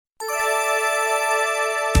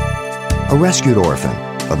a rescued orphan,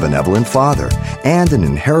 a benevolent father, and an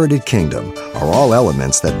inherited kingdom are all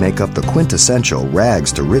elements that make up the quintessential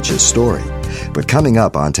rags to riches story. But coming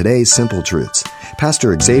up on today's Simple Truths,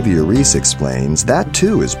 Pastor Xavier Reese explains that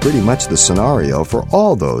too is pretty much the scenario for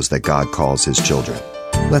all those that God calls His children.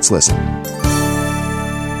 Let's listen.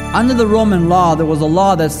 Under the Roman law, there was a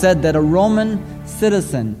law that said that a Roman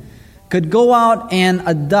citizen could go out and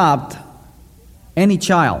adopt any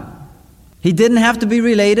child. He didn't have to be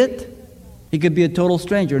related. He could be a total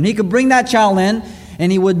stranger. And he could bring that child in,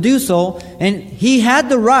 and he would do so. And he had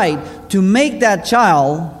the right to make that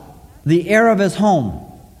child the heir of his home,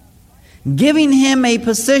 giving him a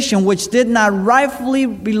position which did not rightfully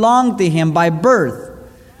belong to him by birth.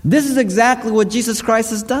 This is exactly what Jesus Christ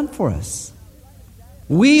has done for us.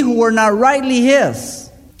 We who were not rightly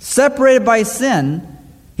His, separated by sin,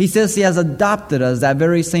 He says He has adopted us. That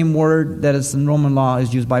very same word that is in Roman law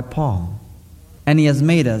is used by Paul. And He has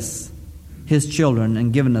made us His children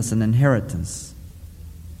and given us an inheritance.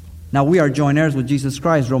 Now we are joint heirs with Jesus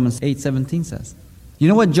Christ, Romans 8:17 says. You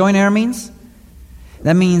know what joint heir means?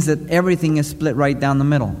 That means that everything is split right down the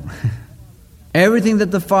middle. Everything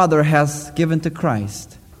that the Father has given to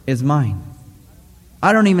Christ is mine.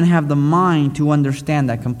 I don't even have the mind to understand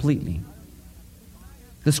that completely.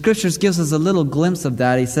 The Scriptures gives us a little glimpse of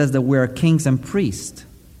that. He says that we are kings and priests.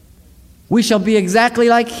 We shall be exactly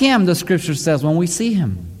like Him, the Scripture says, when we see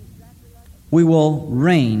Him. We will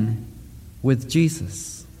reign with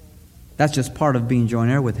Jesus. That's just part of being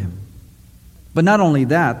joint heir with Him. But not only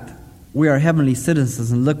that, we are heavenly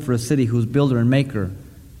citizens and look for a city whose builder and maker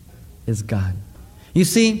is God. You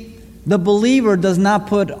see, the believer does not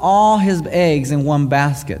put all his eggs in one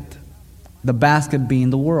basket, the basket being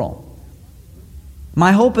the world.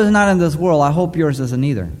 My hope is not in this world. I hope yours isn't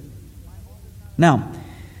either. Now,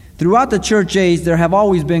 throughout the church age, there have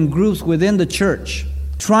always been groups within the church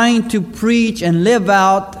trying to preach and live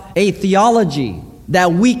out a theology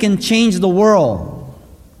that we can change the world.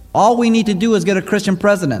 All we need to do is get a Christian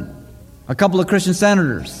president, a couple of Christian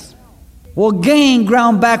senators. We'll gain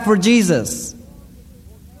ground back for Jesus.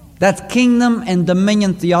 That's kingdom and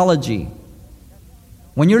dominion theology.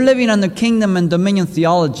 When you're living under kingdom and dominion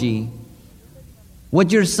theology,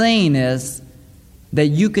 what you're saying is that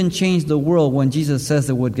you can change the world when Jesus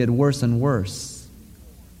says it would get worse and worse.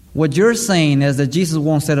 What you're saying is that Jesus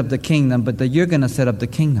won't set up the kingdom, but that you're going to set up the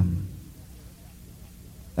kingdom.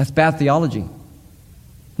 That's bad theology.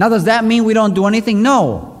 Now, does that mean we don't do anything?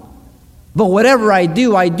 No. But whatever I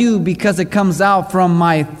do because it comes out from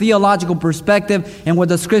my theological perspective and what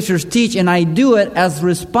the Scriptures teach, and I do it as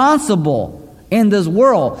responsible in this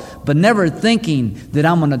world, but never thinking that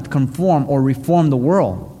I'm going to conform or reform the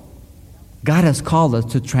world. God has called us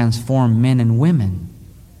to transform men and women.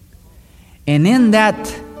 And in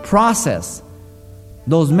that process,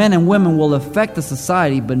 those men and women will affect the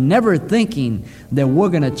society, but never thinking that we're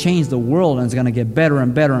going to change the world and it's going to get better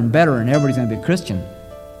and better and better and everybody's going to be a Christian.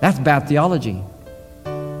 That's bad theology.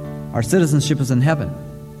 Our citizenship is in heaven.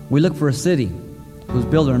 We look for a city whose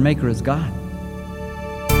builder and maker is God.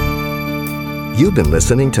 You've been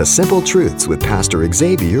listening to Simple Truths with Pastor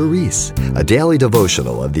Xavier Reese, a daily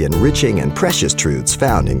devotional of the enriching and precious truths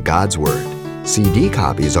found in God's Word. CD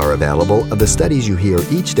copies are available of the studies you hear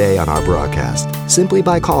each day on our broadcast simply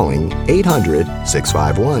by calling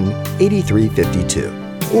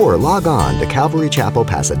 800-651-8352 or log on to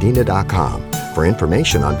CalvaryChapelPasadena.com for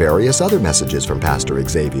information on various other messages from Pastor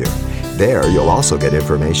Xavier. There, you'll also get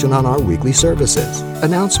information on our weekly services,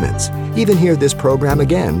 announcements, even hear this program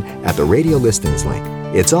again at the radio listings link.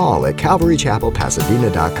 It's all at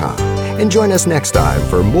CalvaryChapelPasadena.com. And join us next time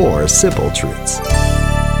for more Simple Truths.